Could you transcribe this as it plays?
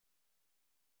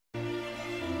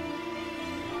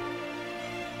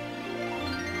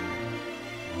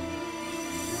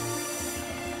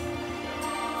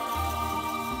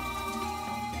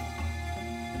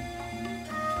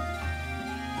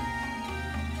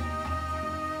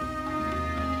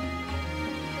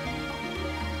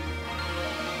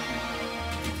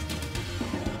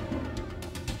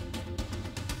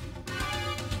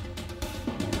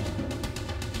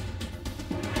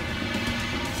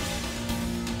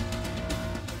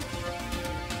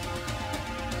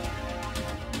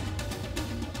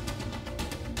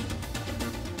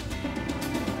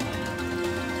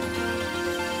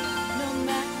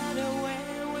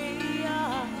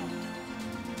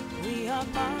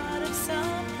start of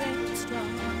something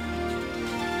strong.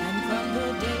 And from the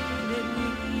day that we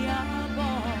are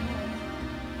born,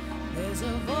 there's a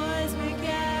voice we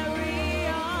carry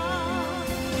on.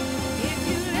 If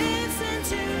you listen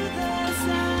to the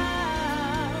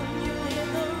sound, you'll hear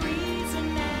the reason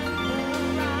and the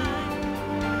rhyme.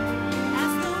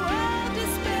 As the world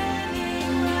is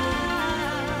spinning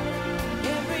round,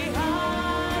 every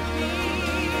heartbeat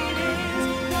is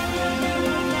the rhythm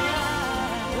of life.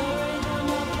 The rhythm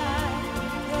of life,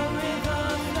 the river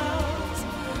flows,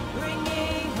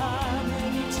 bringing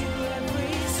harmony to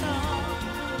every song.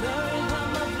 The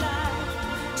rhythm of life,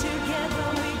 together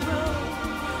we grow,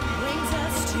 brings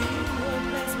us to a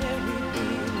place where we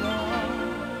belong.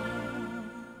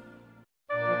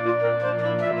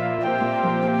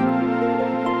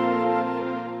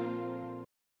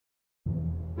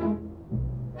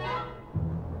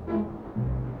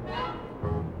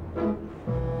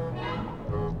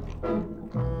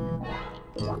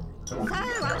 So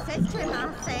I says to him, I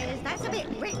says, that's a bit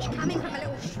rich coming from a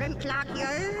little shrimp like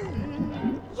you.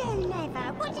 You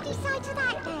never. What did he say to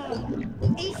that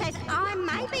then? He says, I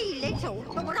may be little,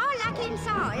 but what I lack in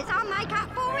size, I make up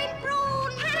for in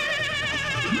brawn.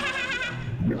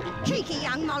 Cheeky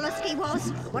young mollusk he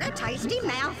was. What a tasty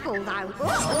mouthful, though.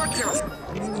 Watch out!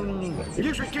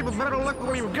 You should keep a better look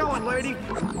where you're going, lady.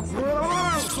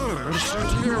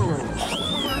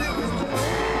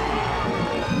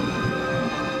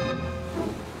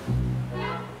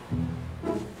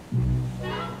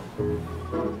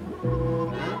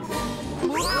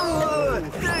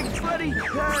 Thanks, buddy.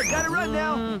 Gotta run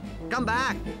now. Come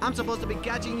back. I'm supposed to be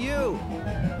catching you.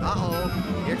 Uh-oh.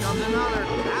 Here comes another.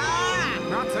 Ah!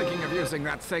 Not thinking of using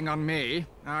that thing on me,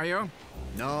 are you?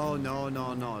 No.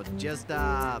 Just,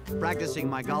 practicing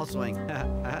my golf swing.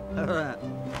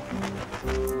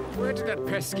 Where did that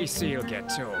pesky seal get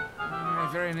to? I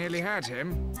very nearly had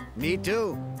him. Me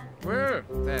too. Well,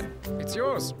 then, it's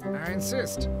yours. I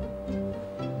insist.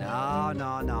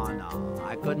 No.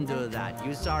 I couldn't do that.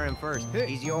 You saw him first.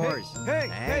 He's yours.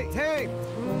 Hey!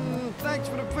 Thanks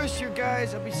for the push, you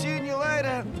guys. I'll be seeing you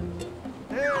later.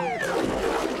 Hey.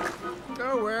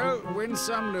 Oh, well, win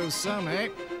some, lose some, eh?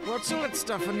 What's all that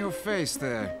stuff on your face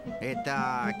there? It,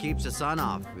 keeps the sun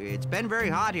off. It's been very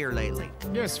hot here lately.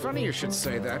 Yes, funny you should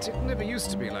say that. It never used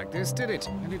to be like this, did it?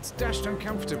 And it's dashed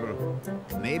uncomfortable.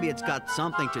 Maybe it's got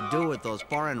something to do with those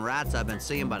foreign rats I've been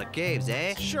seeing by the caves,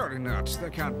 eh? Surely not. They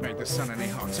can't make the sun any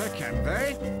hotter, can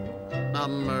they?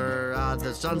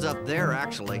 The sun's up there,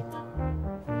 actually.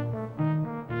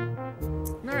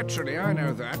 Naturally, I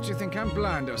know that. You think I'm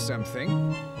blind or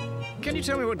something? Can you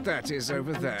tell me what that is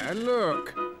over there?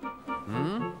 Look.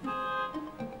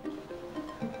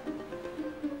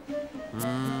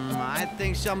 I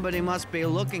think somebody must be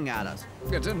looking at us.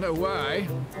 I don't know why.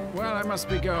 Well, I must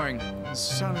be going. The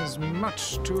sun is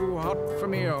much too hot for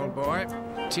me, old boy.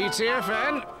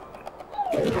 TTFN.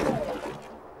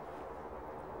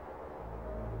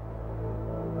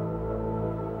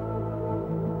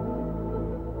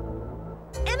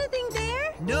 Anything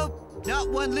there? Nope, not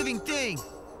one living thing.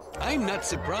 I'm not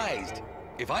surprised.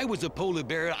 If I was a polar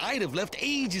bear, I'd have left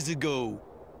ages ago.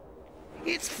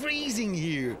 It's freezing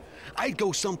here. I'd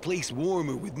go someplace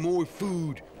warmer with more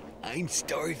food. I'm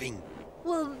starving.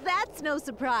 Well, that's no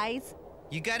surprise.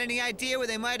 You got any idea where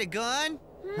they might have gone?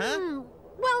 Huh?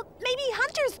 Well, maybe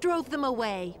hunters drove them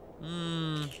away.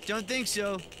 Don't think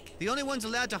so. The only ones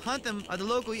allowed to hunt them are the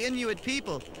local Inuit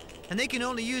people, and they can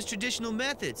only use traditional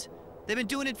methods. They've been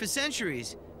doing it for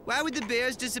centuries. Why would the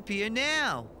bears disappear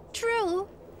now? True.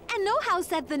 And Know-how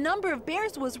said the number of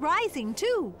bears was rising,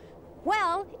 too.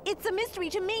 Well, it's a mystery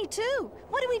to me, too.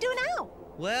 What do we do now?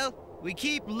 Well, we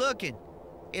keep looking.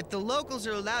 If the locals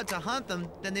are allowed to hunt them,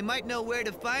 then they might know where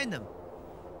to find them.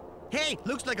 Hey,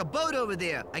 looks like a boat over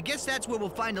there. I guess that's where we'll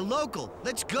find a local.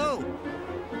 Let's go.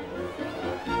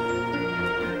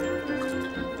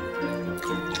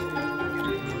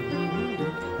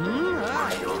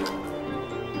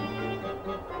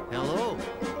 Hello.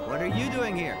 What are you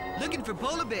doing here? Looking for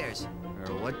polar bears.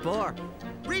 What for?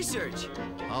 Research.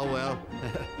 Oh, well.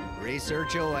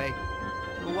 Research away.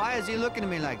 Why is he looking at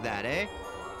me like that, eh?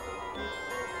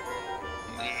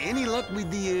 Any luck with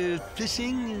the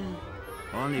fishing?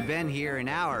 Only been here an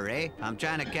hour, eh? I'm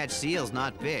trying to catch seals,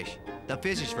 not fish. The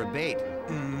fish is for bait.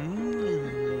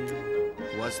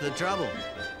 What's the trouble?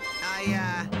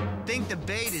 I think the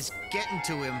bait is getting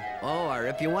to him. Oh, or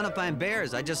if you want to find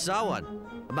bears, I just saw one.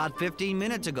 About 15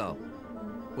 minutes ago.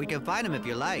 We can find them if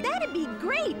you like. That'd be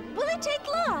great. Will it take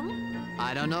long?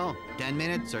 I don't know. 10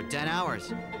 minutes or 10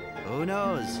 hours. Who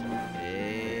knows?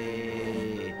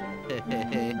 Hey.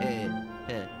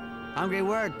 Hungry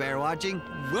work, bear watching.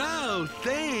 Wow,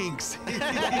 thanks.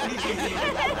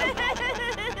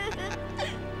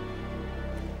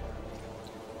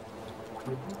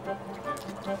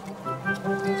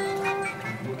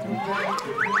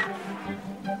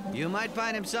 You might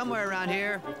find him somewhere around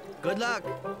here. Good luck.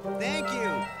 Thank you.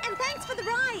 And thanks for the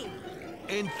ride.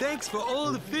 And thanks for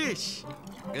all the fish.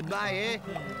 Goodbye, eh?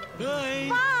 Bye.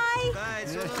 Bye. Bye,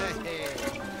 so long.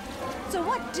 So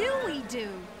what do we do?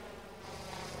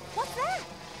 What's that?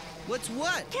 What's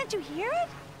what? Can't you hear it?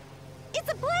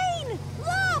 It's a plane!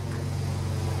 Look!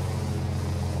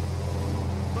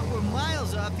 But we're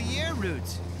miles off the air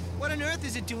routes. What on earth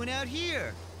is it doing out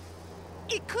here?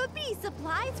 It could be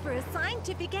supplies for a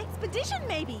scientific expedition,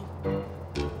 maybe.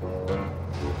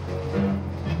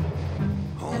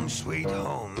 Home sweet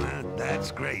home, huh?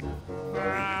 That's great.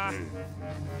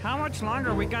 How much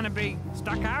longer are we gonna be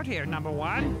stuck out here, number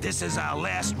one? This is our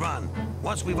last run.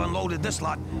 Once we've unloaded this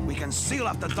lot, we can seal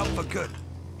off the dump for good.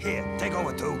 Here, take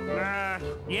over, two.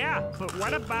 Yeah, but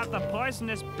what about the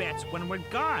poisonous bits when we're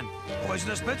gone?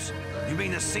 Poisonous bits? You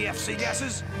mean the CFC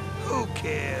gases? Who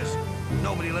cares?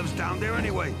 Nobody lives down there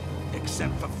anyway,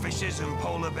 except for fishes and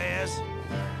polar bears.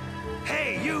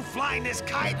 Hey, you flying this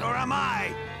kite, or am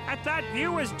I? I thought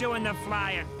you was doing the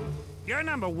flying. You're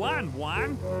number one,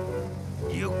 Juan.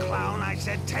 You clown, I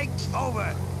said take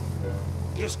over.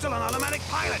 You're still an automatic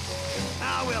pilot.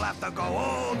 Now we'll have to go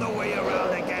all the way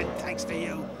around again, thanks to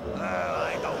you.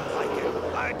 I don't like it.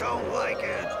 I don't like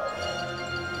it.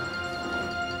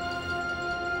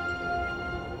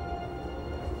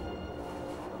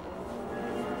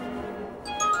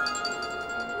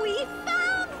 We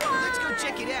found one! Let's go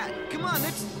check it out. Come on,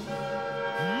 let's...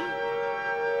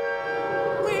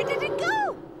 Where did it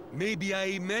go? Maybe I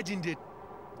imagined it.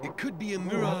 It could be a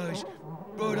mirage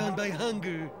brought on by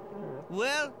hunger.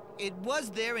 Well, it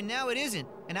was there and now it isn't.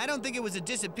 And I don't think it was a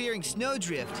disappearing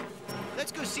snowdrift.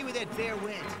 Let's go see where that bear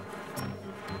went.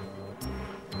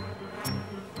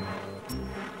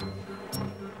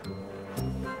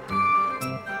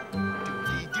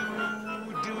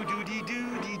 Doo-dee-doo,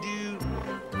 doo-dee-doo-dee-doo.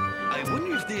 I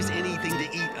wonder if there's anything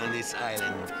to eat on this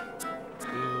island.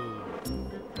 Ooh.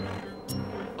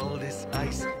 All this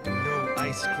ice, no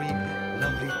ice cream,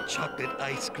 lovely chocolate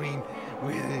ice cream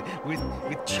with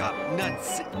chopped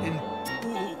nuts and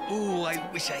ooh, I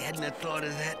wish I hadn't have thought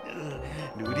of that.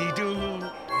 Doo-dee-doo,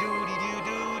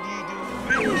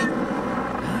 doo-dee-doo-doo-dee-doo.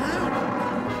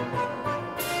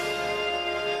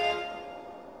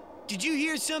 Did you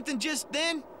hear something just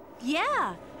then?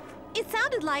 Yeah, it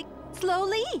sounded like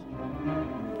slowly.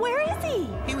 Where is he?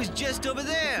 He was just over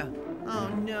there. Oh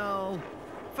no.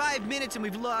 5 minutes and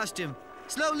we've lost him.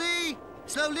 Slowly!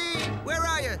 Slowly! Where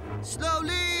are you?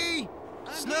 Slowly!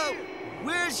 Slow.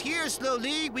 Where's here,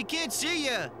 Slowly? We can't see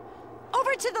you.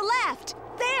 Over to the left.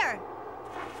 There.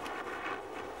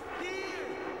 Here!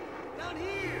 Down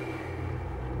here!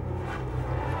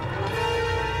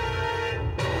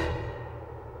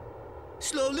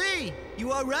 Slowly!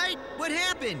 You all right? What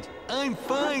happened? I'm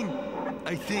fine,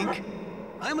 I think.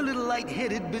 I'm a little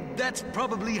lightheaded, but that's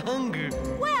probably hunger.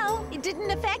 Well, it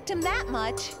didn't affect him that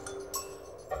much.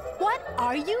 What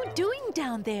are you doing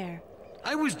down there?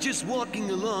 I was just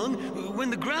walking along when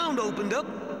the ground opened up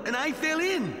and I fell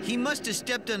in. He must have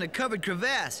stepped on a covered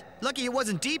crevasse. Lucky it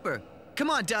wasn't deeper. Come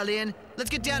on, Darlene.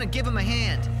 Let's get down and give him a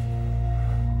hand.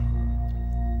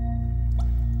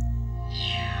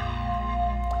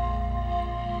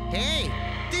 Hey,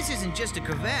 this isn't just a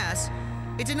crevasse.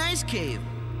 It's an ice cave.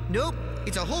 Nope,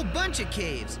 it's a whole bunch of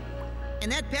caves.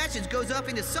 And that passage goes off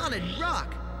into solid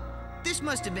rock. This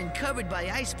must have been covered by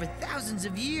ice for thousands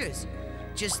of years.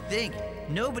 Just think,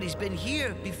 nobody's been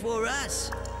here before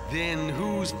us. Then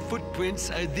whose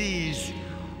footprints are these?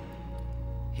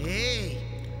 Hey,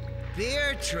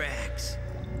 bear tracks.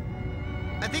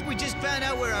 I think we just found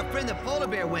out where our friend the polar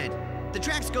bear went. The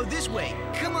tracks go this way.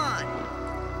 Come on.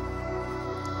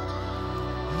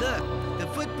 Look, the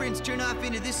footprints turn off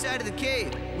into this side of the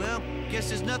cave. Well, guess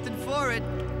there's nothing for it.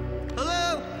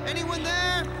 Hello? Anyone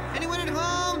there? Anyone at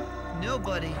home?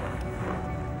 Nobody.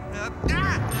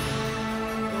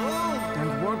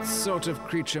 And what sort of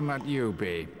creature might you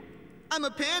be? I'm a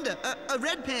panda, a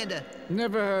red panda.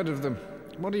 Never heard of them.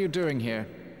 What are you doing here?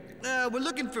 We're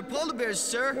looking for polar bears,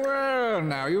 sir. Well,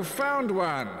 now you found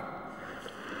one.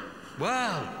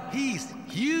 Wow, he's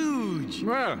huge.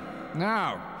 Well,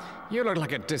 now, you look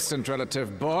like a distant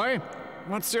relative, boy.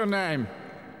 What's your name?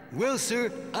 Well, sir,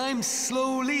 I'm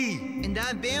Slowly. And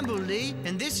I'm Bamboo Lee,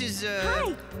 and this is,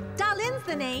 Hi, Darlene's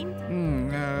the name.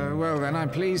 Well then, I'm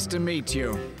pleased to meet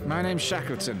you. My name's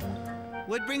Shackleton.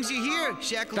 What brings you here,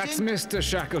 Shackleton? That's Mr.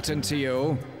 Shackleton to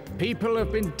you. People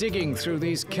have been digging through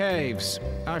these caves.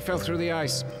 I fell through the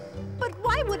ice. But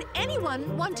why would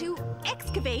anyone want to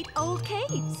excavate old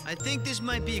caves? I think this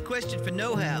might be a question for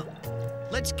know-how.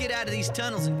 Let's get out of these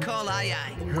tunnels and call Aye.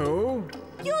 Who?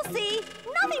 You'll see.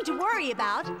 Nothing to worry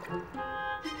about.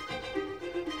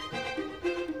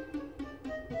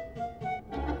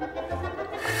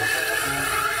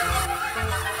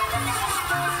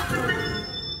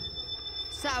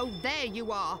 So there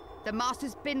you are. The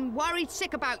master's been worried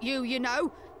sick about you, you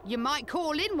know. You might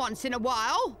call in once in a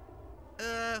while.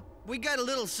 We got a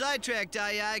little sidetracked,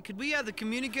 Aye. Could we have the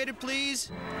communicator,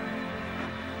 please?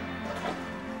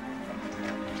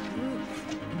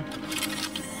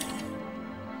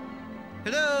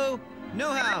 Hello?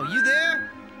 Know-how, you there?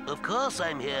 Of course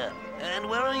I'm here. And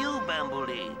where are you,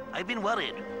 Bamboo? I've been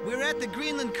worried. We're at the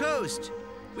Greenland coast.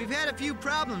 We've had a few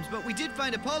problems, but we did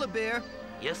find a polar bear.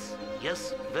 Yes,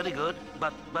 very good.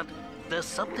 But there's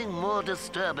something more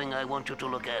disturbing I want you to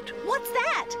look at. What's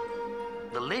that?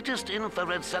 The latest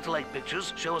infrared satellite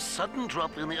pictures show a sudden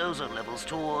drop in the ozone levels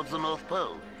towards the North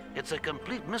Pole. It's a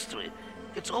complete mystery.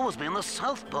 It's always been the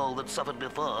South Pole that suffered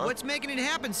before. What's making it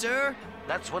happen, sir?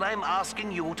 That's what I'm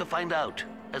asking you to find out.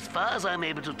 As far as I'm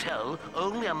able to tell,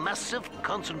 only a massive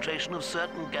concentration of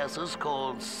certain gases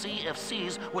called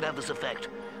CFCs would have this effect.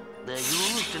 They're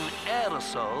used in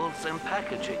aerosols and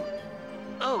packaging.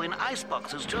 Oh, in ice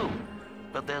boxes too.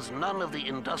 But there's none of the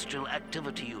industrial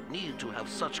activity you'd need to have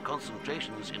such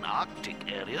concentrations in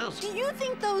Arctic areas. Do you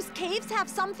think those caves have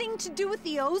something to do with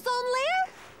the ozone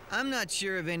layer? I'm not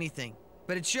sure of anything,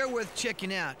 but it's sure worth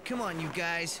checking out. Come on, you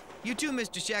guys. You too,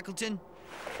 Mr. Shackleton.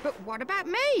 But what about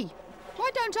me? Why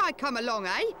don't I come along,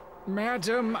 eh?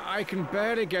 Madam, I can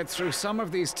barely get through some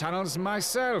of these tunnels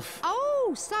myself.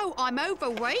 Oh, so I'm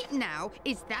overweight now.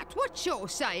 Is that what you're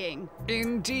saying?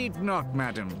 Indeed not,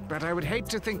 madam. But I would hate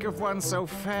to think of one so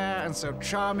fair and so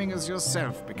charming as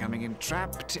yourself becoming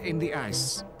entrapped in the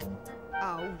ice.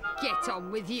 Oh, get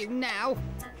on with you now.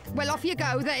 Well, off you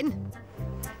go then.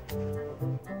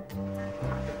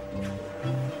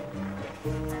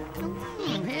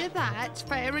 Hear that?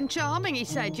 Fair and charming, he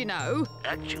said, you know.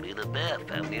 Actually, the bear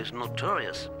family is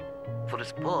notorious for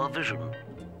its poor vision.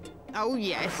 Oh,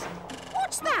 yes.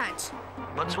 What's that?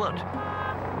 What's what?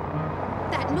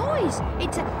 That noise!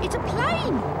 It's a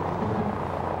plane!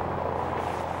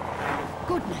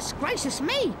 Goodness gracious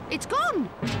me! It's gone!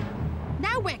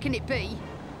 Now where can it be?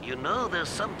 You know, there's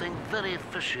something very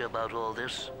fishy about all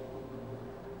this.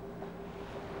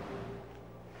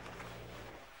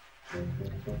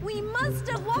 We must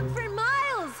have walked for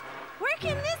miles. Where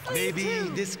can this lead Maybe to?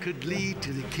 this could lead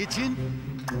to the kitchen?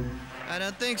 I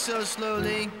don't think so,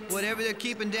 Slowly. Whatever they're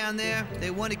keeping down there,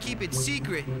 they want to keep it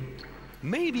secret.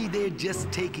 Maybe they're just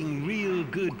taking real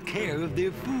good care of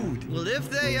their food. Well, if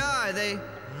they are, they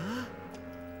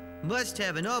must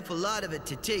have an awful lot of it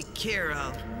to take care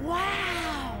of.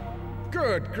 Wow!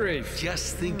 Good grief.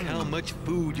 Just think how much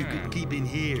food you could keep in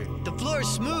here. The floor's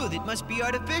smooth. It must be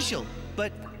artificial.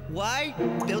 But why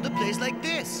build a place like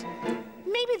this?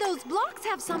 Maybe those blocks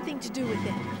have something to do with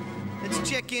it. Let's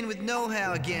check in with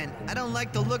know-how again. I don't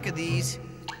like the look of these.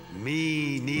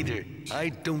 Me neither. I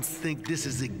don't think this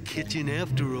is a kitchen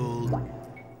after all.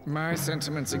 My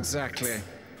sentiments exactly.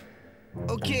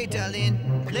 Okay,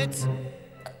 Darlene. Let's...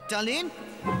 Darlene?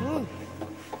 Oh.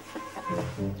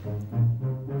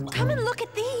 Come and look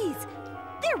at these.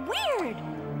 They're weird.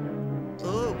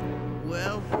 Oh,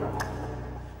 well...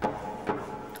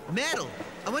 Metal!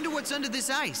 I wonder what's under this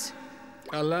ice.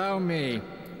 Allow me.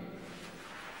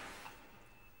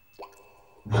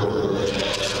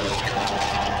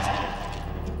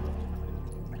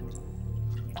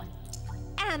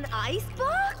 An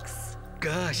icebox?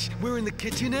 Gosh, we're in the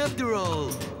kitchen after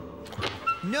all.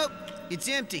 Nope, it's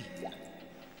empty.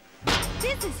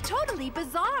 This is totally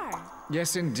bizarre.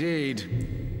 Yes,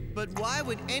 indeed. But why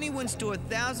would anyone store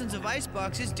thousands of ice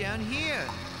boxes down here?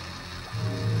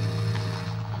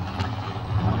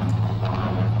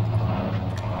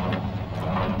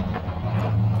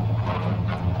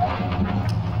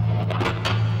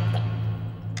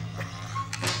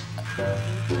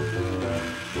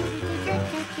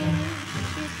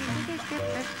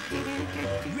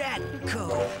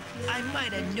 Ratco! I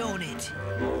might have known it.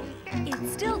 It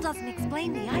still doesn't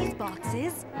explain the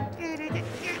iceboxes.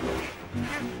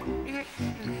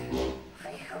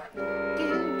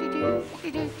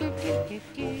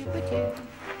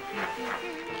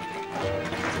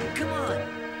 Come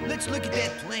on, let's look at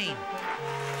that plane.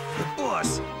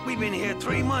 Boss, we've been here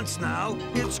 3 months now.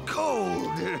 It's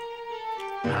cold.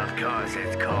 Of course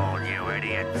it's cold, you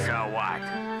idiot. So what?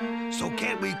 So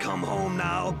can't we come home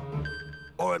now?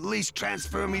 Or at least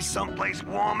transfer me someplace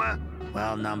warmer?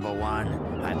 Well, number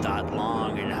one, I thought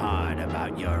long and hard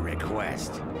about your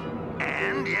request.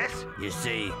 And, yes? You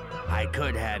see, I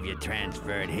could have you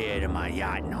transferred here to my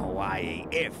yacht in Hawaii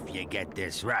if you get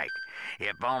this right.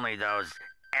 If only those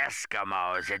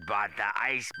Eskimos had bought the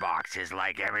ice boxes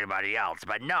like everybody else,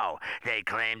 but no, they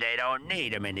claim they don't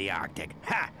need them in the Arctic.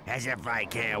 Ha! As if I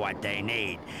care what they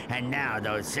need. And now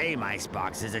those same ice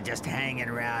boxes are just hanging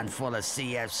around full of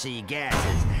CFC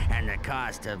gases, and the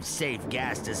cost of safe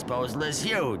gas disposal is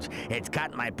huge. It's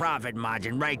cut my profit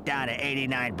margin right down to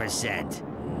 89%.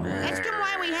 Ask him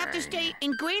why we have to stay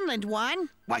in Greenland, Juan.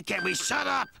 Why can't we shut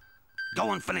up?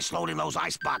 Go and finish loading those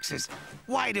ice boxes.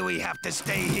 Why do we have to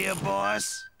stay here,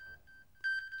 boss?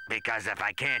 Because if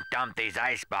I can't dump these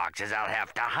ice boxes, I'll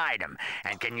have to hide them.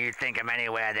 And can you think of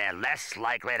anywhere they're less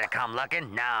likely to come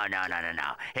looking? No.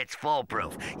 It's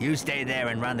foolproof. You stay there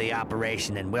and run the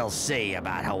operation, and we'll see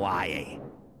about Hawaii.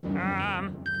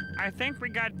 I think we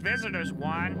got visitors,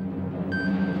 Juan.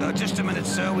 Just a minute,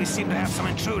 sir. We seem to have some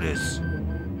intruders.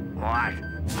 What?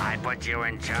 I put you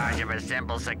in charge of a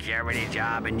simple security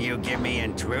job and you give me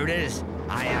intruders?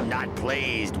 I am not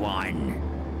pleased, one.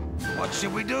 What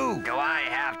should we do? Do I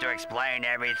have to explain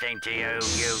everything to you,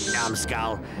 you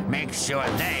numbskull? Make sure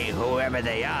they, whoever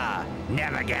they are,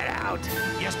 never get out.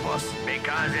 Yes, boss.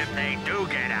 Because if they do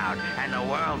get out and the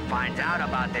world finds out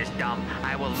about this dump,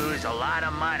 I will lose a lot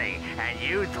of money, and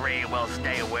you three will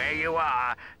stay where you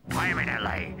are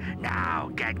permanently.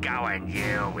 Now, get going,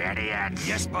 you idiots.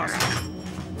 Yes, boss.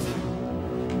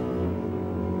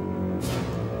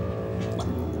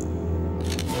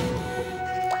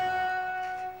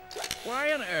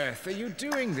 Why on earth are you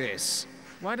doing this?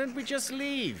 Why don't we just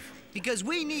leave? Because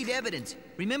we need evidence.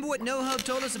 Remember what Know-How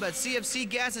told us about CFC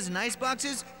gases and ice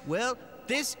boxes? Well,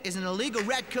 this is an illegal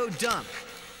Ratco dump.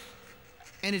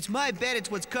 And it's my bet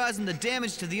it's what's causing the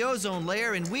damage to the ozone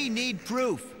layer, and we need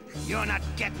proof. You're not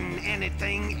getting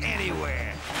anything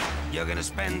anywhere. You're gonna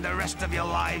spend the rest of your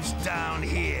lives down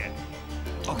here.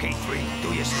 Okay, three,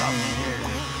 do your stuff.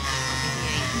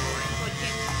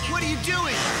 What are you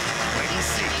doing? Wait and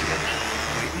see.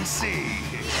 Wait and see.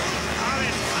 All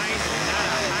this ice is not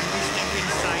a hockey stick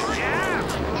inside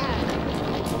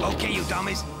jam. Okay, you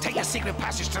dummies. Take a secret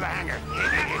passage to the hangar.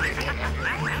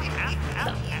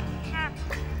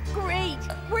 Great!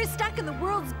 We're stuck in the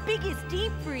world's biggest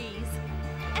deep freeze.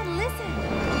 And listen.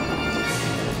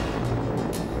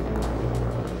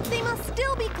 They must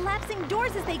still be collapsing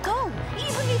doors as they go.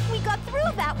 Even if we got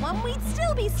through that one, we'd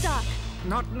still be stuck.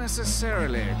 Not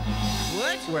necessarily.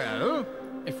 What? Well,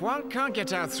 if one can't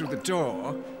get out through the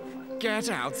door, get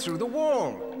out through the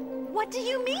wall. What do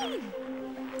you mean?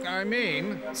 I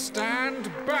mean,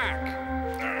 stand back.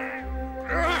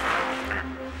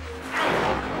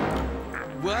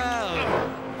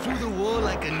 Wow! Through the wall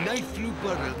like a knife through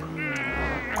butter.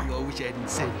 I wish I hadn't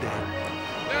said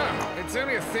that. It's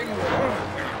only a thin wall.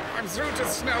 I'm through to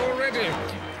snow already.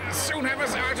 Soon have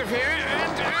us out of here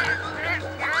and...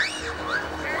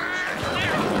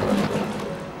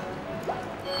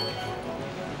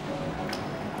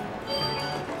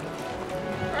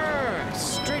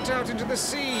 straight out into the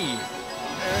sea.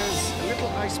 There's a little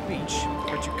ice beach,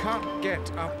 but you can't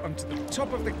get up onto the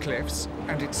top of the cliffs,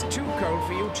 and it's too cold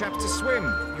for you chaps to swim.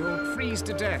 You'll freeze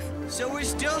to death. So we're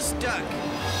still stuck.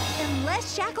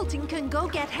 Unless Shackleton can go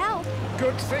get help.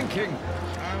 Good thinking.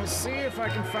 I'll see if I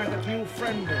can find that new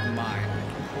friend of mine.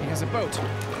 He has a boat.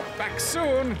 Back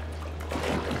soon.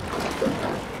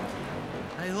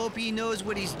 I hope he knows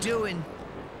what he's doing.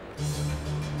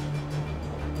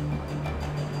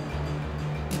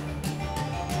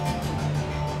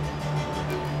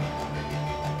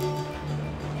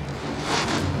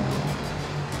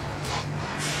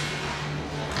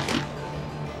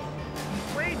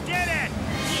 We did it!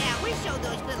 Yeah, we showed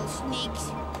those little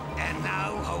sneaks. And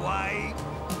now, Hawaii,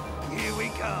 here we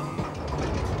come.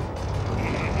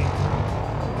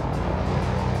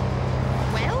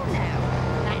 Well, now,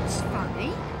 that's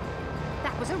funny.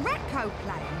 That was a Ratco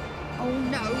plane. Oh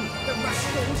no, the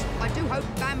rascals. I do hope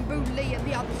Bamboo Lee and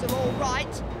the others are all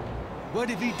right. What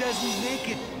if he doesn't make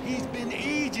it? He's been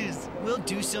ages. We'll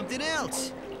do something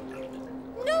else.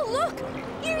 No, look!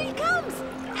 Here he comes!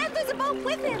 And there's a boat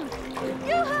with him!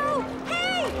 Yoo-hoo!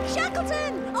 Hey!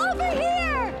 Shackleton! Over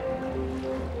here!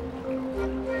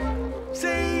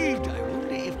 Saved! I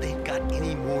wonder if they've got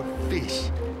any more fish.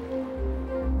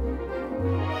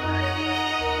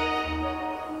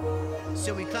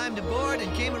 So we climbed aboard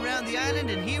and came around the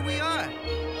island, and here we are.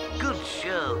 Good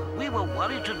show. We were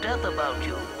worried to death about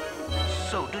you.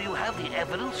 So, do you have the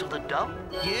evidence of the dump?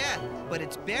 Yeah, but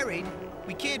it's buried.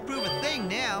 We can't prove a thing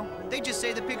now. They just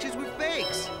say the pictures were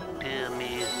fakes. Dear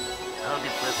me. How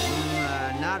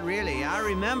depressing. Not really. I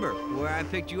remember where I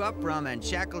picked you up from, and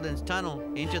Shackleton's tunnel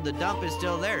into the dump is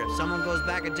still there. If someone goes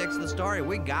back and checks the story,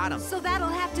 we got him. So that'll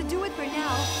have to do it for now.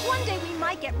 One day we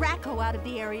might get Ratco out of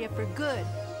the area for good.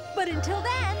 But until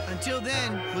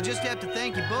then, we'll just have to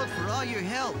thank you both for all your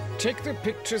help. Take the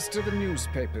pictures to the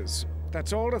newspapers.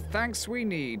 That's all the thanks we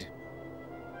need.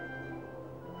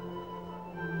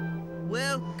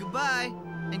 Well, goodbye.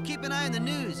 And keep an eye on the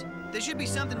news. There should be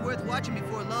something worth watching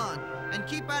before long. And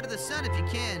keep out of the sun if you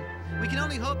can. We can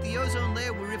only hope the ozone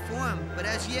layer will reform, but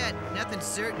as yet, nothing's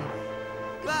certain.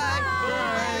 Bye!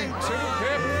 Bye!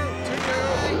 Toodle-pip!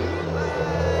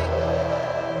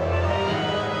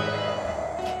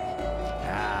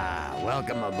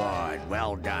 Welcome aboard.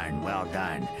 Well done, well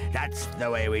done. That's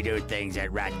the way we do things at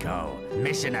Ratco.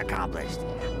 Mission accomplished.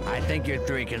 I think you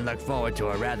three can look forward to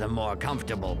a rather more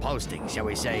comfortable posting. Shall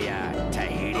we say,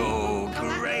 Tahiti? Oh,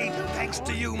 great. Thanks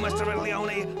to you, Mr.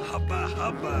 Leone. Hubba,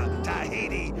 hubba.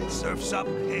 Tahiti. Surf's up.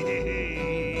 Hey,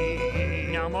 hey,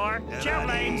 hey. No more chill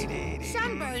lanes.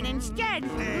 Sunburn instead.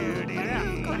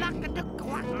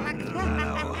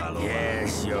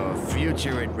 Yes, your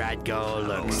future at Ratco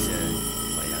looks,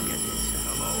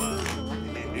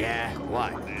 Yeah,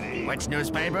 what? Which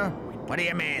newspaper? What do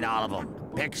you mean, all of them?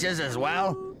 Pictures as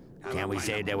well? Can't we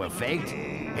say they were faked?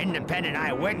 Independent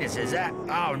eyewitnesses,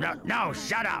 Oh, no,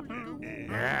 shut up!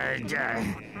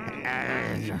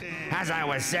 As I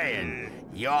was saying,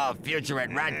 your future at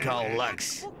Ratco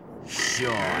looks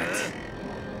short.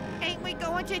 Ain't we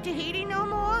going to Tahiti no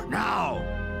more? No!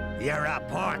 Your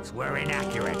reports were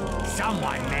inaccurate.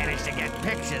 Someone managed to get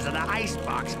pictures of the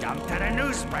icebox dump to the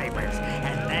newspapers,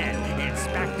 and then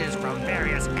inspectors from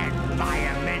various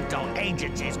environmental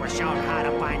agencies were shown how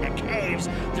to find the caves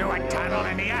through a tunnel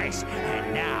in the ice.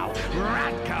 And now,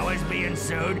 Ratco is being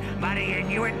sued by the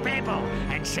Inuit people,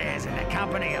 and shares in the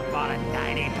company have fallen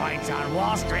 90 points on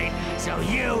Wall Street, so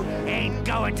you ain't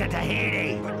going to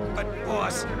Tahiti. But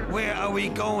boss, where are we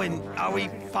going? Are we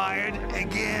fired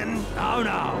again? Oh,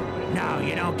 no. No,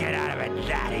 you don't get out of it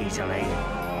that easily.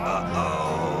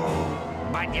 Uh-oh.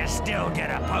 But you still get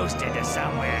posted to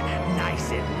somewhere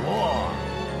nice and warm.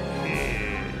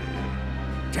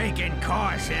 Taking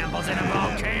core samples in a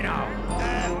volcano.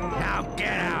 Now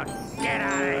get out. Get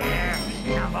out of here.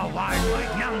 Number one,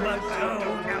 number two.